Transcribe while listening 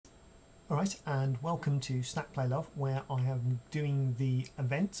Alright, and welcome to Snack Play Love, where I am doing the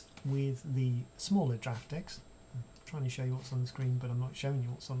event with the smaller draft decks. I'm trying to show you what's on the screen, but I'm not showing you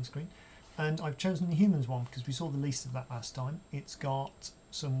what's on the screen. And I've chosen the humans one because we saw the least of that last time. It's got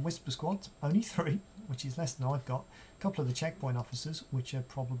some Whisper Squads, only 3, which is less than I've got. A couple of the checkpoint officers, which are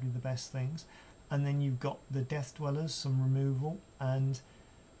probably the best things. And then you've got the Death Dwellers, some removal, and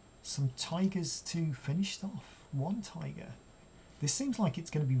some tigers to finish off. One tiger. This seems like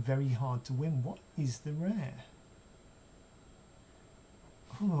it's going to be very hard to win. What is the rare?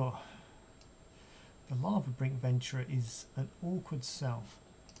 Oh, the Lava Brink Venturer is an awkward sell.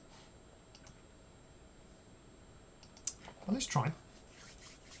 Well, let's try.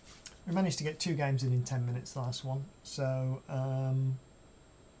 We managed to get 2 games in 10 minutes, the last one. So,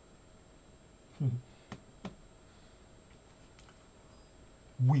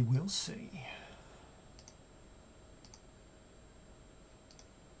 we will see.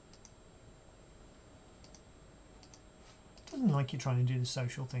 Doesn't like you trying to do the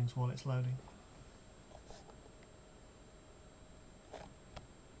social things while it's loading.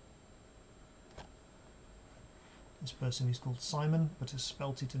 This person is called Simon, but has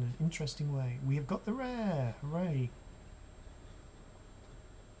spelt it in an interesting way. We have got the rare! Hooray!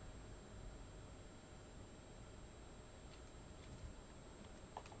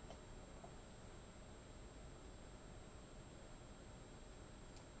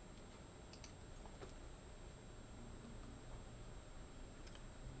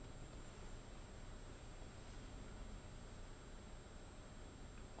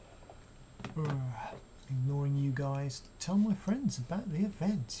 Ignoring you guys. Tell my friends about the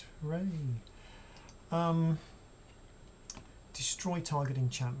event. Hooray. Destroy target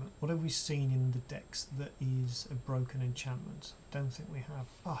enchantment. What have we seen in the decks that is a broken enchantment? Don't think we have.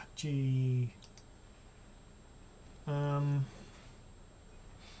 Ah, gee.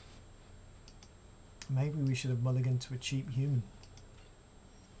 Maybe we should have mulliganed to a cheap human.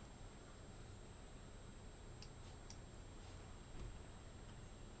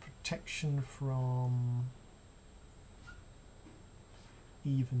 Protection from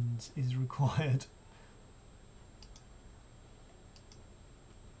evens is required.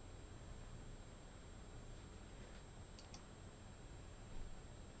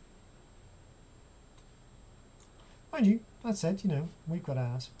 Mind you, that said, you know, we've got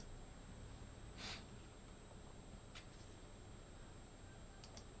ours.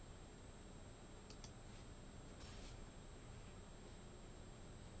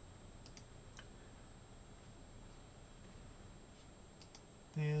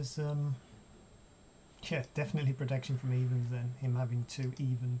 There's yeah, definitely protection from evens then, him having 2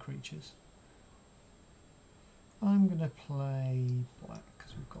 even creatures. I'm gonna play black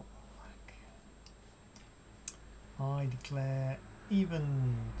because we've got black. I declare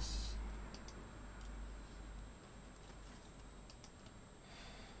evens.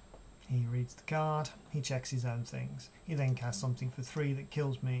 He reads the card, he checks his own things. He then casts something for 3 that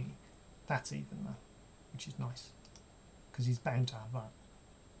kills me. That's even though, which is nice, because he's bound to have that.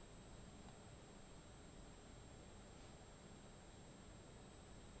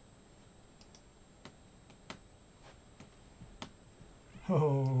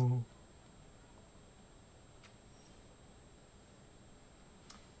 Oh.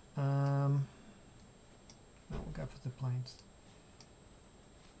 No, we'll go for the planes.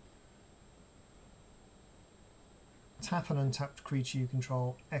 Tap an untapped creature you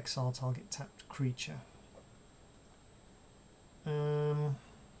control. Exile target tapped creature.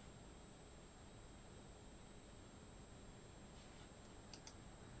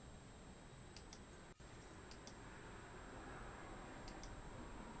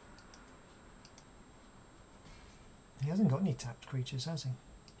 He hasn't got any tapped creatures, has he?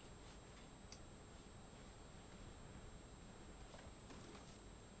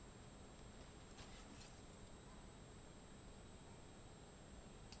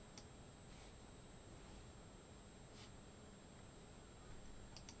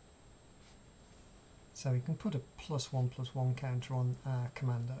 So we can put a +1/+1 counter on our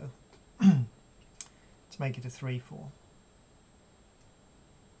commando to make it a 3/4.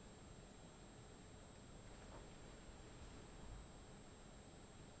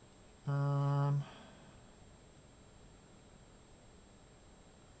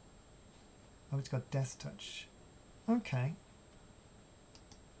 Oh, it's got Death Touch. Okay.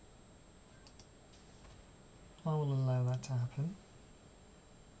 I will allow that to happen.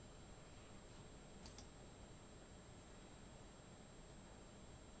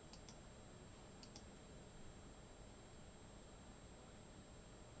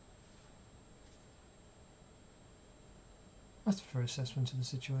 That's a fair assessment of the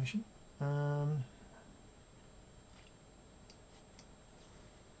situation.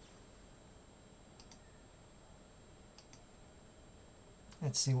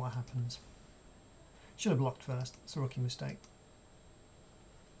 Let's see what happens. Should have blocked first. It's a rookie mistake.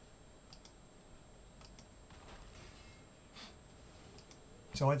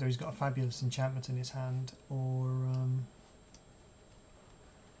 So either he's got a fabulous enchantment in his hand, or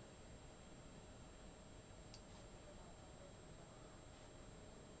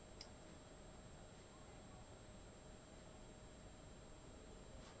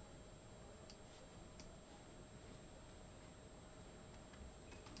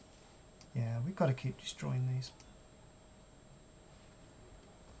yeah, we've got to keep destroying these.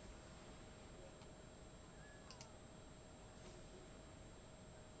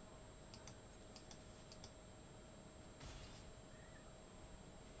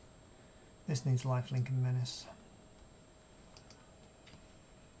 This needs lifelink and menace.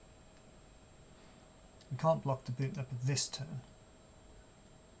 We can't block the boot up this turn.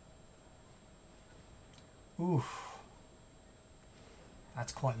 Oof.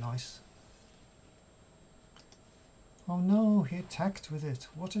 That's quite nice. Oh no, he attacked with it.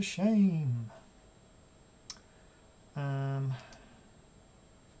 What a shame.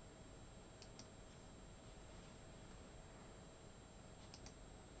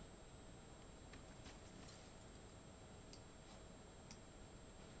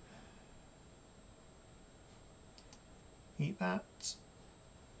 Eat that.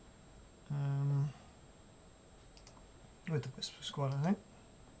 With the Whisper Squad, I think.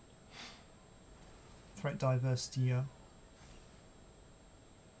 Threat diversity.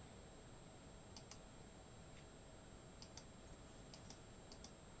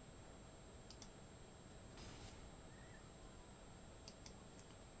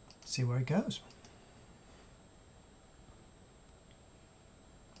 See where it goes.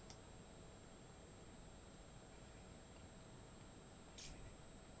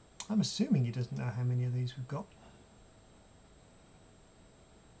 I'm assuming he doesn't know how many of these we've got.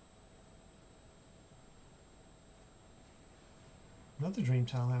 Another Dream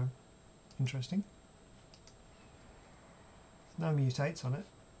Tile Heron. Interesting. There's no mutates on it.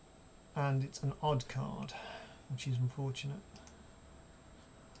 And it's an odd card, which is unfortunate.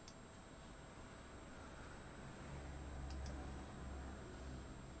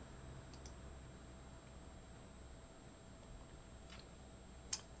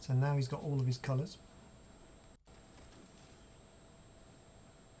 So now he's got all of his colours.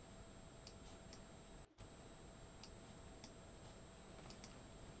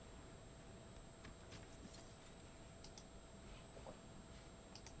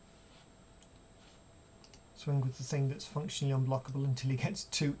 Swing with the thing that's functionally unblockable until he gets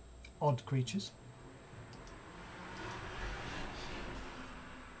two odd creatures.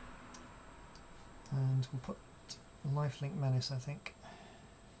 And we'll put lifelink menace, I think.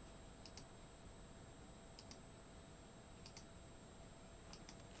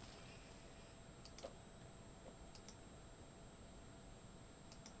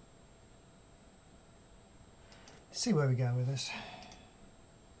 See where we go with this.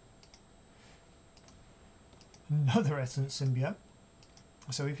 Another Essence Symbiote.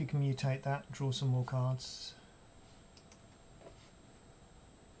 So if you can mutate that, draw some more cards.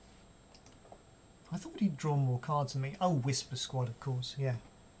 I thought he'd draw more cards than me. Oh, Whisper Squad, of course, yeah.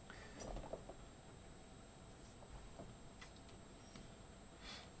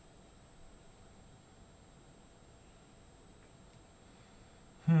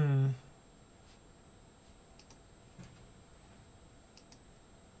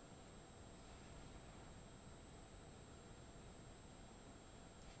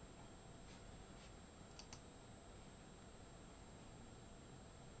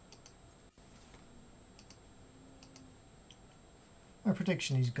 My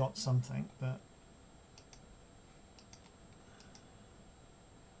prediction, he's got something, but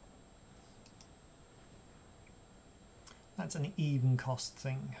that's an even cost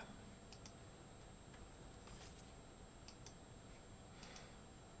thing.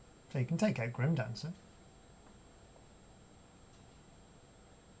 So you can take out Grim Dancer.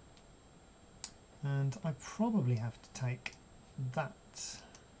 And I probably have to take that.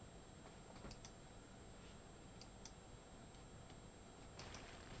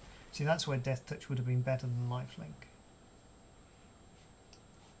 See, that's where Death Touch would have been better than Lifelink.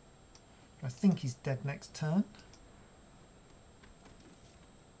 I think he's dead next turn.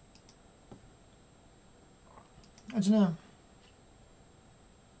 I don't know.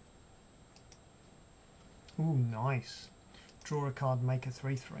 Ooh, nice. Draw a card, make a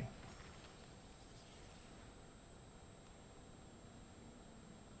 3/3.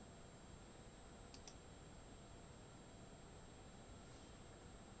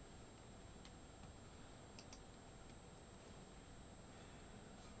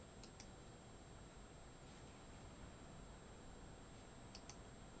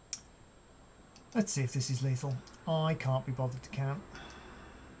 Let's see if this is lethal. I can't be bothered to count.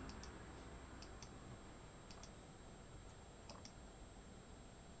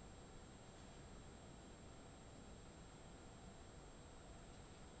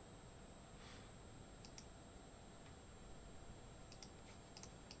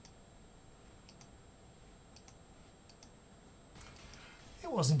 It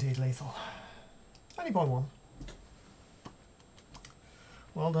was indeed lethal. Only by one.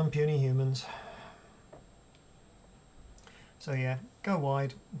 Well done, puny humans. So yeah, go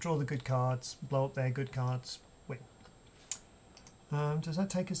wide, draw the good cards, blow up their good cards, win. Does that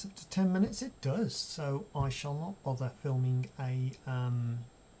take us up to 10 minutes? It does, so I shall not bother filming a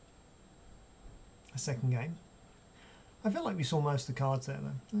second game. I feel like we saw most of the cards there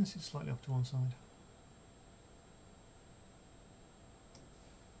though. This is slightly off to one side.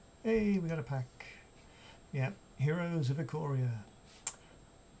 Hey, we got a pack. Yeah, Heroes of Ikoria.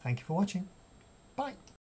 Thank you for watching. Bye.